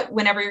find that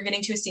whenever you're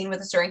getting to a scene with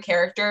a certain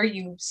character,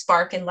 you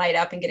spark and light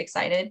up and get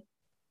excited?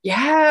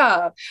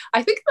 Yeah,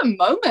 I think at the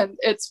moment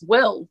it's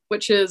Will,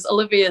 which is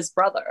Olivia's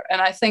brother.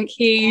 And I think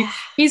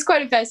he's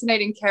quite a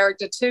fascinating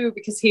character too,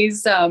 because he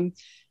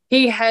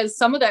has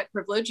some of that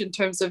privilege in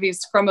terms of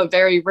he's from a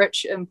very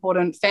rich,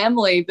 important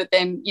family, but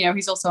then,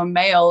 he's also a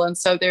male. And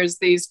so there's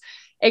these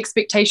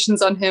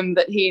expectations on him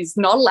that he's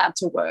not allowed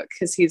to work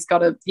because he's got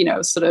to,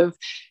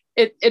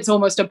 it's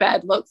almost a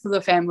bad look for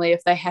the family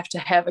if they have to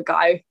have a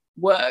guy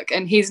work.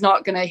 And he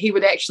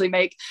would actually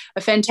make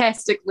a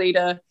fantastic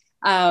leader.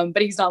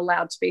 But he's not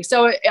allowed to be.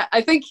 So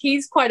I think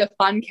he's quite a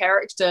fun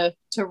character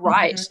to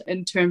write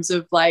in terms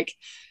of like,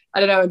 I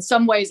don't know, in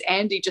some ways,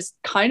 Andy just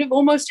kind of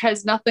almost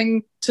has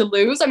nothing to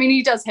lose. I mean,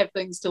 he does have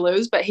things to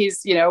lose, but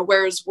he's,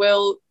 whereas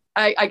Will,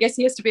 I guess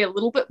he has to be a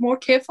little bit more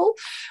careful.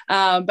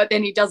 But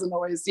then he doesn't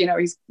always,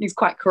 he's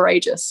quite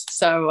courageous.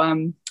 So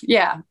I'm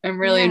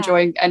really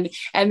enjoying, and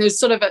there's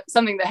sort of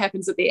something that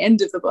happens at the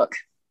end of the book.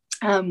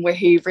 Where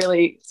he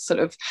really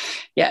sort of,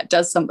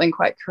 does something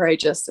quite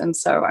courageous. And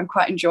so I'm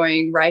quite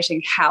enjoying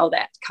writing how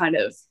that kind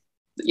of,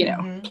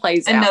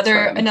 plays out.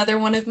 Another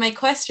one of my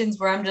questions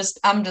where I'm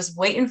just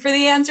waiting for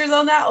the answers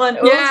on that one.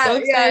 Oh, so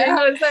excited.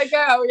 How does that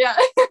go? Yeah.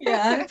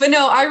 Yeah. But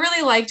no, I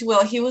really liked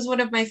Will. He was one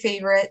of my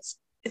favorites.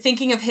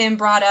 Thinking of him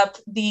brought up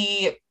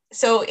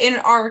so in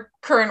our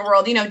current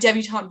world,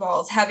 debutante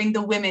balls, having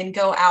the women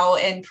go out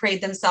and parade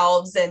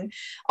themselves and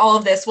all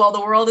of this, while the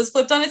world is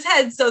flipped on its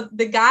head. So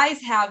the guys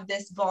have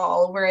this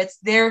ball where it's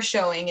their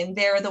showing and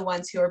they're the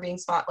ones who are being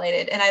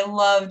spotlighted. And I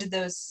loved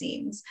those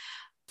scenes.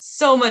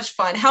 So much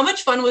fun. How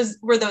much fun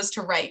were those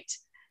to write?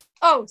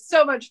 Oh,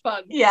 so much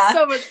fun. Yeah.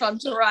 So much fun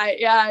to write.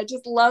 Yeah, I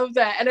just love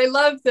that. And I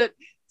love that.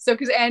 So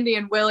because Andy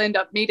and Will end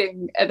up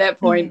meeting at that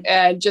point,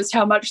 and just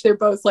how much they're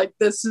both like,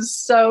 this is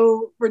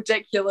so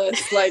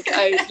ridiculous. Like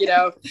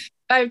I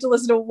have to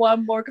listen to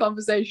one more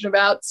conversation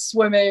about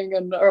swimming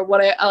or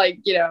what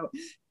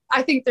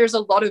I think there's a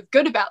lot of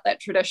good about that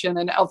tradition.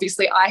 And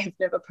obviously I have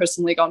never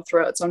personally gone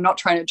through it, so I'm not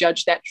trying to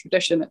judge that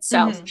tradition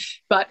itself,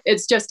 but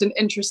it's just an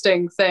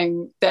interesting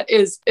thing that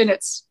is in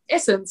its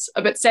essence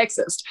a bit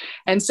sexist.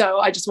 And so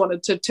I just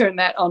wanted to turn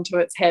that onto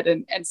its head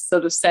and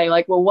sort of say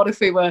like, well, what if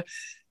we were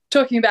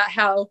talking about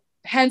how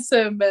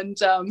handsome and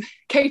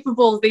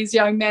capable these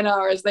young men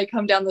are as they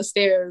come down the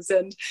stairs,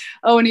 and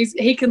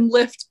he can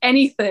lift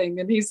anything,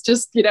 and he's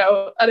just,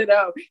 I don't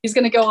know, he's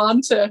going to go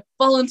on to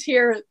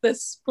volunteer at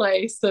this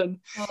place, and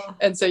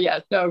so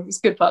it was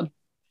good fun.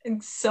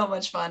 It's so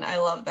much fun. I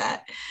love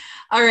that.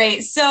 All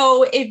right,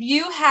 so if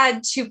you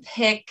had to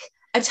pick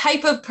a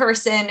type of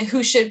person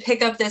who should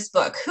pick up this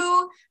book,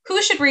 who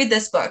should read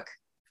this book?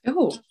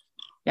 Oh,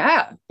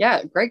 yeah,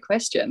 great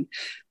question.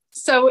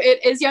 So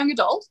it is young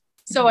adult.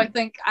 So I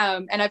think,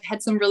 and I've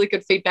had some really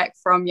good feedback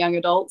from young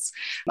adults.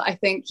 I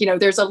think,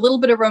 there's a little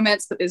bit of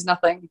romance, but there's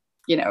nothing,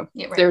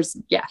 right. there's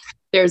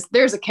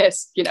a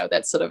kiss,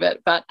 that's sort of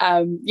it. But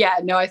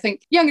I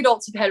think young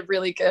adults have had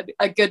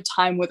a good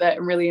time with it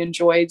and really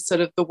enjoyed sort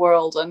of the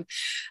world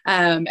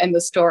and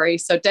the story.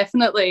 So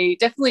definitely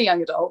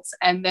young adults.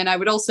 And then I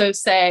would also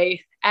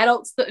say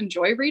adults that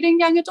enjoy reading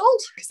young adult,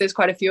 because there's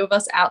quite a few of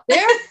us out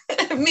there.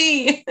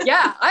 Me.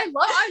 Yeah, I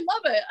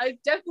love it. I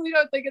definitely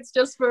don't think it's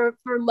just for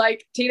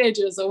like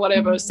teenagers or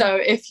whatever. So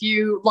if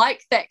you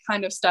like that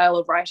kind of style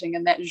of writing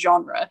and that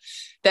genre,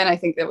 then I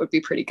think that would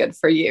be pretty good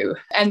for you.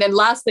 And then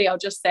lastly, I'll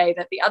just say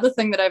that the other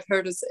thing that I've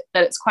heard is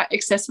that it's quite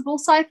accessible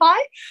sci-fi.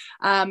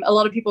 A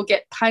lot of people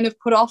get kind of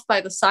put off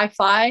by the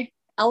sci-fi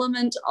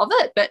element of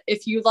it, but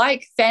if you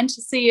like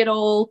fantasy at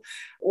all,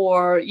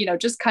 or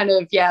just kind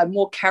of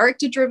more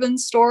character driven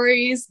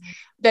stories,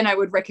 then I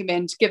would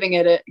recommend giving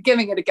it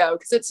a go,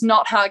 because it's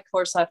not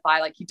hardcore sci-fi.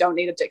 Like, you don't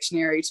need a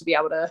dictionary to be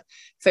able to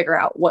figure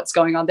out what's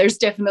going on. There's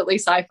definitely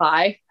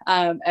sci-fi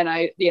and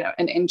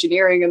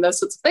engineering and those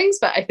sorts of things,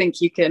 but I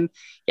think you can,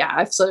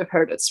 I've sort of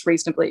heard it's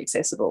reasonably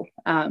accessible.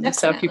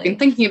 So if you've been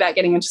thinking about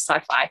getting into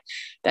sci-fi,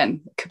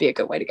 then it could be a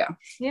good way to go.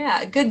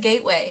 Yeah, good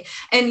gateway.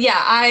 And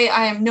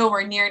I am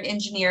nowhere near an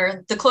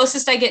engineer. The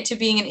closest I get to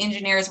being an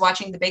engineer is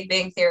watching The Big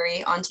Bang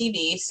Theory on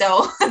TV.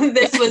 So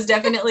this was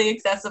definitely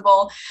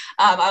accessible.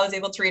 I was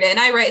able to read it, and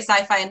I write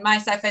sci-fi, and my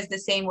sci-fi is the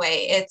same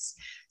way. It's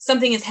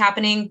something is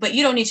happening, but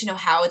you don't need to know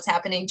how it's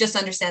happening. Just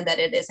understand that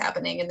it is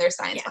happening and there's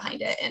science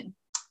behind it, and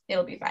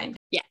it'll be fine.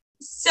 Yeah.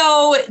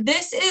 So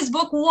this is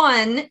book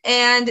 1,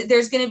 and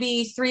there's going to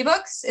be 3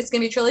 books. It's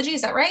going to be a trilogy.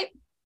 Is that right?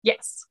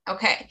 Yes.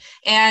 Okay.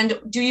 And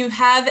do you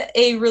have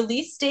a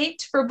release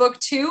date for book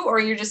 2, or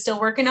you're just still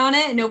working on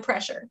it? No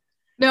pressure.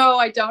 No,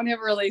 I don't have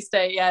a release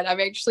date yet. I'm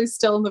actually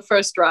still in the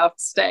first draft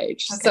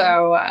stage. Okay.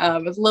 So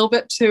it's a little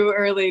bit too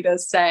early to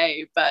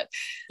say, but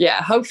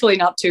hopefully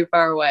not too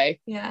far away.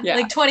 Yeah.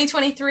 Like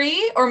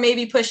 2023, or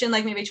maybe pushing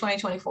like maybe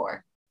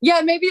 2024.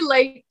 Yeah, maybe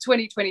late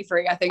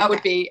 2023, I think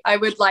I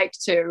would like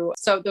to.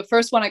 So the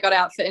first one I got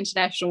out for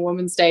International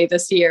Women's Day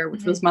this year,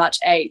 which was March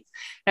 8th.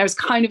 And I was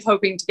kind of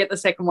hoping to get the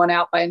second one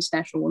out by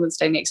International Women's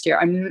Day next year.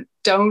 I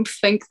don't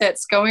think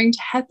that's going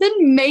to happen,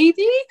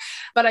 maybe,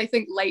 but I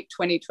think late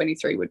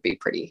 2023 would be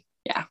pretty,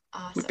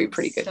 awesome. Would be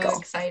pretty good goal. So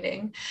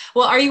exciting.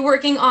 Well, are you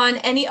working on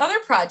any other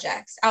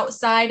projects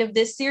outside of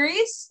this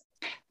series?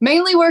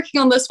 Mainly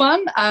working on this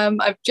one.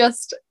 I've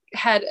just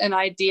had an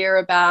idea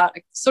about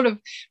sort of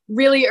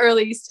really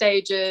early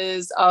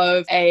stages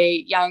of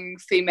a young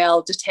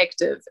female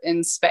detective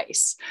in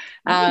space.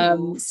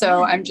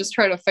 So I'm just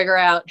trying to figure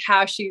out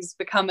how she's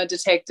become a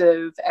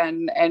detective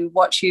and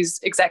what she's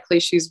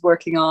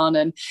working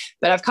on.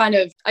 But I've kind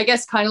of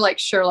like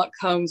Sherlock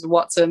Holmes,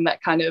 Watson,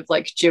 that kind of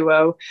like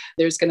duo.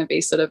 There's going to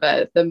be sort of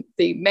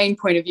the main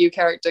point of view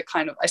character,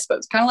 kind of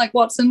like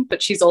Watson,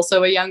 but she's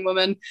also a young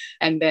woman.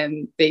 And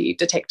then the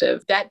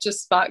detective. That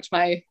just sparked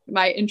my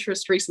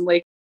interest recently.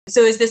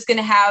 So is this going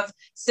to have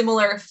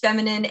similar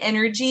feminine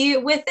energy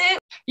with it?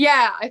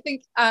 Yeah, I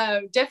think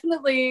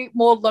definitely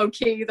more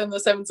low-key than the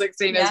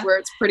 716 is, where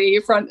it's pretty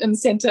front and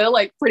center,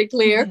 like pretty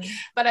clear.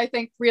 But I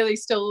think really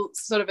still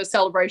sort of a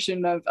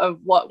celebration of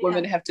what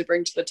women have to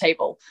bring to the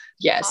table.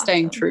 Yeah, awesome.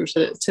 Staying true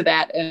to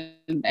that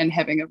and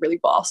having a really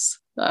boss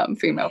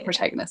female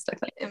protagonist, I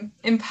think.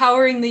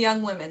 Empowering the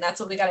young women. That's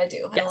what we got to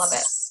do. Yes. I love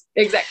it.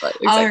 Exactly.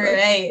 All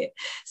right.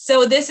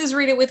 So this is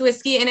Read It with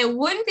Whiskey, and it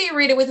wouldn't be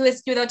Read It with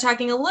Whiskey without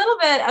talking a little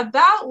bit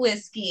about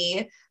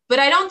whiskey, but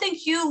I don't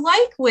think you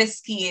like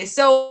whiskey.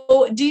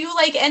 So do you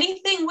like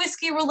anything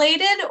whiskey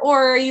related,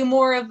 or are you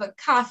more of a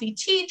coffee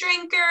tea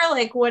drinker?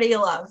 Like, what do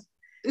you love?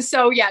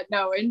 So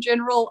in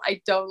general, I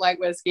don't like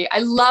whiskey. I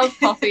love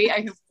coffee.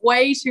 I have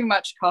way too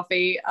much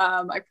coffee.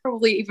 I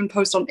probably even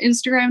post on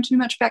Instagram too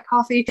much about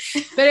coffee.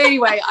 But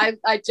anyway,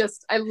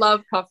 I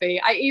love coffee.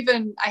 I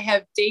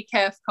have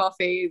decaf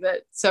coffee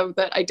so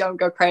that I don't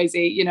go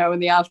crazy, in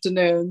the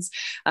afternoons.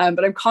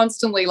 But I'm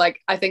constantly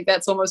I think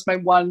that's almost my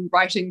one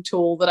writing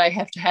tool that I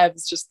have to have,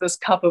 is just this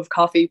cup of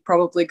coffee,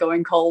 probably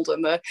going cold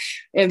in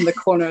the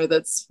corner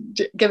that's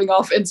giving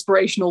off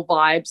inspirational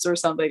vibes or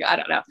something. I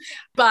don't know.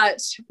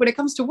 But when it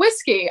comes to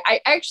whiskey, I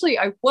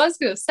was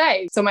going to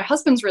say, so my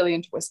husband's really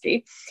into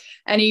whiskey,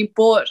 and he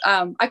bought,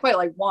 I quite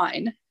like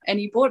wine, and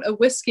he bought a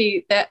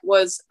whiskey that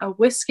was a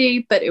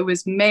whiskey, but it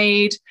was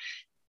made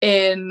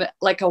in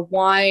like a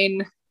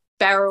wine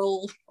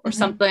barrel or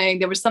something.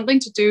 There was something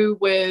to do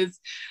with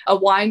a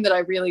wine that I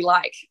really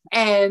like.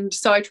 And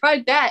so I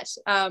tried that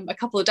a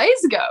couple of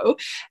days ago,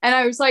 and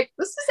I was like,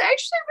 this is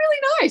actually really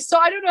nice. So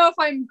I don't know if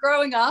I'm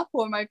growing up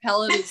or my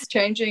palate is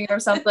changing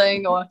or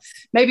something, or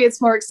maybe it's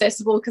more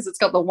accessible because it's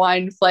got the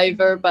wine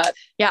flavor. But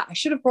yeah, I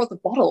should have brought the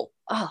bottle.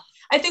 Oh.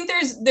 I think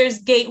there's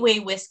gateway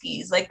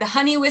whiskeys. Like the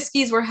honey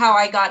whiskeys were how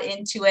I got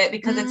into it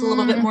because it's a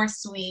little bit more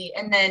sweet.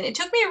 And then it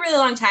took me a really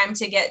long time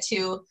to get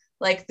to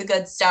like the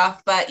good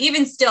stuff. But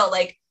even still,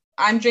 like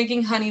I'm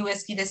drinking honey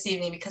whiskey this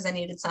evening because I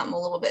needed something a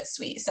little bit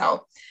sweet.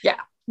 So yeah,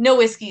 no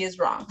whiskey is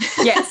wrong.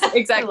 Yes,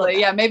 exactly.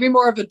 Yeah, maybe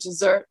more of a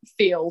dessert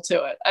feel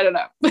to it. I don't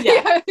know.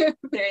 Yeah,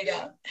 there you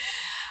go.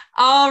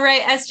 All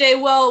right, SJ.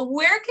 Well,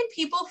 where can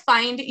people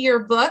find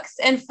your books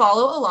and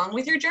follow along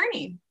with your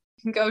journey?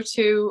 You can go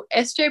to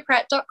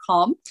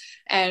sjpratt.com,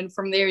 and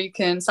from there you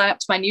can sign up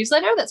to my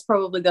newsletter. That's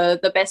probably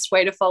the best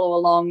way to follow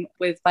along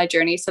with my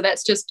journey. So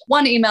that's just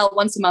one email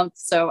once a month,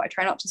 so I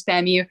try not to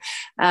spam you,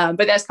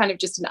 but that's kind of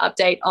just an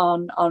update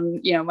on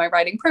my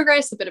writing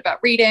progress, a bit about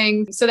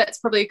reading. So that's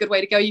probably a good way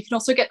to go. You can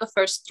also get the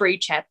first 3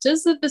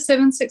 chapters of the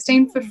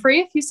 716 for free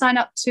if you sign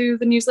up to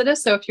the newsletter.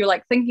 So if you're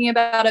like thinking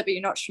about it but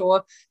you're not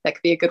sure, that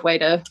could be a good way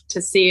to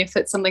see if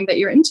it's something that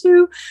you're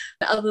into.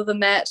 Other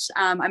than that,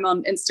 I'm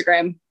on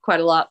Instagram quite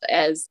a lot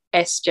as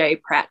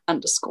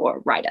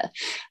sjpratt_writer.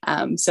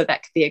 So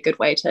that could be a good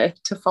way to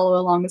follow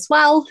along as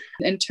well.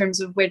 In terms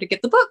of where to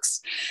get the books,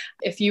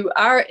 if you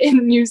are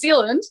in New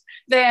Zealand,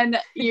 then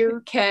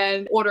you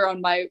can order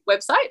on my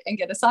website and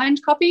get a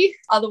signed copy.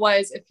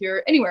 Otherwise, if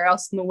you're anywhere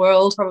else in the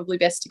world, probably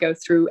best to go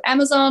through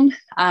Amazon,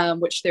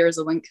 which there is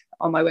a link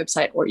on my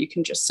website, or you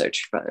can just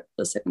search for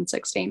the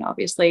 716,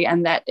 obviously,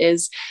 and that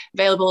is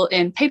available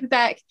in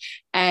paperback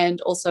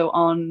and also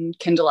on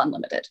Kindle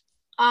Unlimited.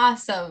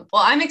 Awesome.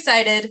 Well, I'm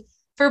excited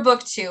for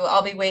book 2.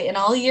 I'll be waiting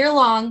all year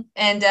long.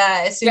 And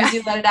as soon as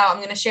you let it out, I'm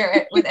going to share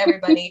it with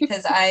everybody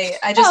because I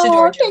just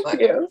adored your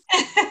book. You.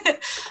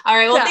 All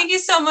right. Well, thank you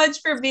so much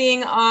for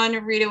being on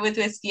Read It with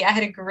Whiskey. I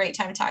had a great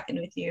time talking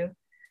with you.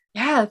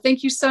 Yeah.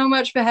 Thank you so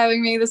much for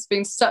having me. This has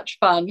been such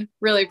fun.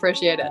 Really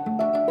appreciate it.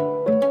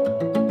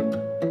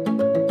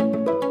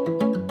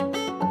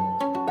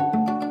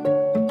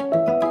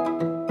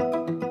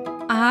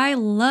 I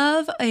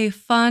love a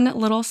fun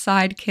little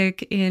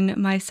sidekick in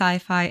my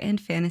sci-fi and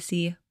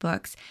fantasy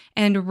books.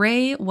 And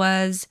Ray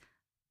was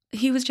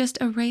just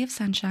a ray of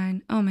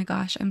sunshine. Oh my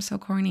gosh, I'm so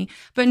corny.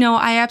 But no,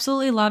 I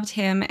absolutely loved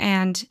him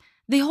and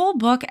the whole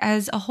book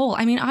as a whole.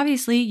 I mean,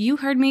 obviously, you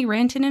heard me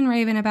ranting and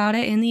raving about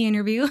it in the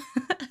interview,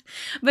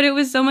 but it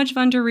was so much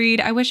fun to read.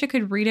 I wish I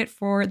could read it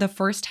for the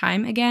first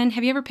time again.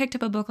 Have you ever picked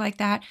up a book like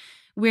that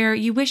where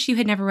you wish you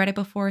had never read it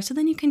before, so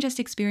then you can just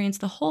experience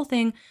the whole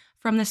thing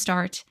from the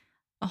start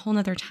a whole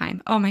nother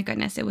time? Oh my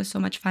goodness, it was so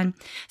much fun.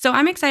 So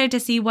I'm excited to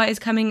see what is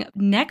coming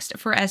next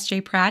for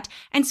SJ Pratt.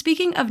 And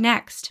speaking of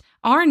next,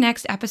 our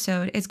next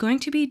episode is going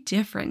to be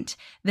different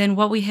than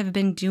what we have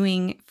been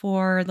doing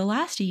for the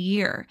last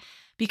year.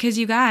 Because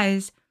you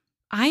guys,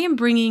 I am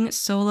bringing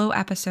solo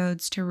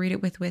episodes to Read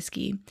It with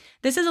Whiskey.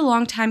 This is a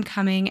long time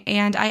coming,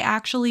 and I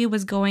actually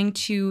was going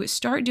to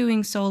start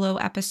doing solo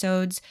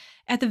episodes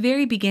at the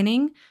very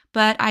beginning,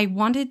 but I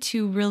wanted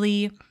to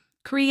really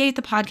create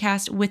the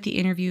podcast with the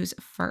interviews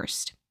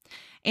first.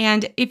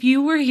 And if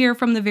you were here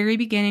from the very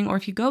beginning, or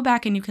if you go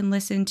back and you can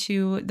listen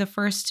to the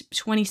first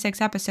 26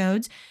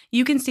 episodes,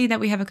 you can see that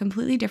we have a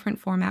completely different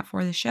format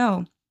for the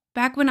show.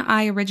 Back when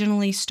I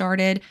originally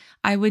started,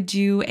 I would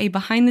do a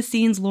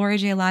behind-the-scenes Laura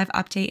J. Live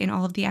update in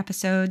all of the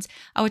episodes.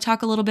 I would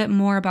talk a little bit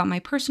more about my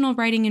personal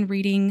writing and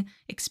reading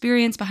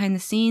experience behind the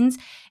scenes,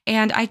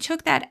 and I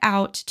took that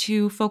out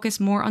to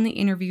focus more on the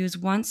interviews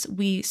once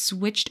we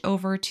switched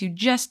over to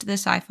just the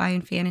sci-fi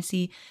and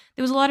fantasy.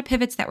 There was a lot of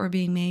pivots that were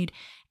being made,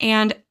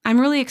 and I'm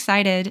really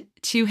excited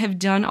to have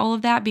done all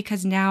of that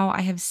because now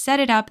I have set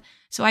it up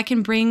so I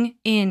can bring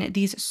in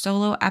these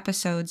solo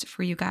episodes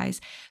for you guys.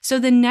 So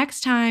the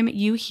next time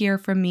you hear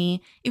from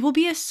me, it will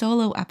be a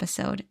solo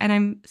episode, and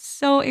I'm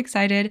so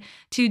excited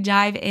to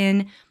dive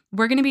in.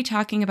 We're going to be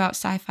talking about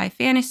sci-fi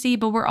fantasy,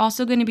 but we're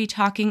also going to be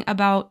talking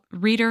about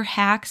reader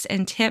hacks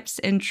and tips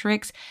and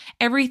tricks,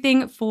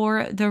 everything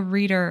for the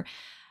reader.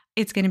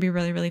 It's going to be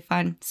really, really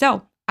fun.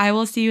 So I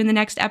will see you in the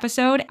next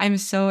episode. I'm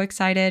so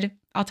excited.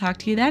 I'll talk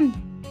to you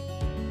then.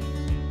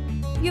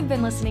 You've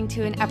been listening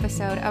to an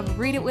episode of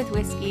Read It with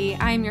Whiskey.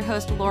 I am your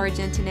host, Laura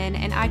Gentinen,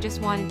 and I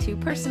just wanted to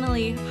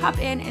personally hop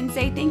in and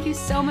say thank you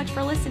so much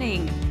for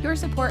listening. Your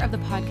support of the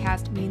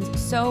podcast means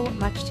so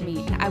much to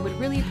me, and I would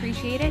really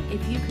appreciate it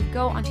if you could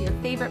go onto your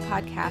favorite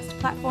podcast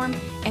platform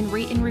and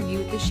rate and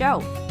review the show.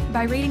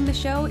 By rating the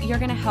show, you're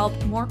going to help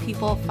more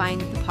people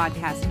find the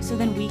podcast so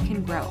then we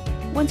can grow.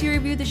 Once you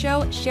review the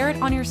show, share it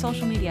on your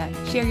social media,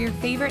 share your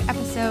favorite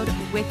episode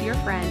with your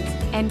friends,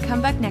 and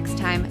come back next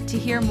time to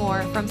hear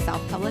more from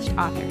self-published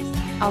authors.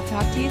 I'll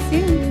talk to you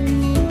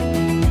soon.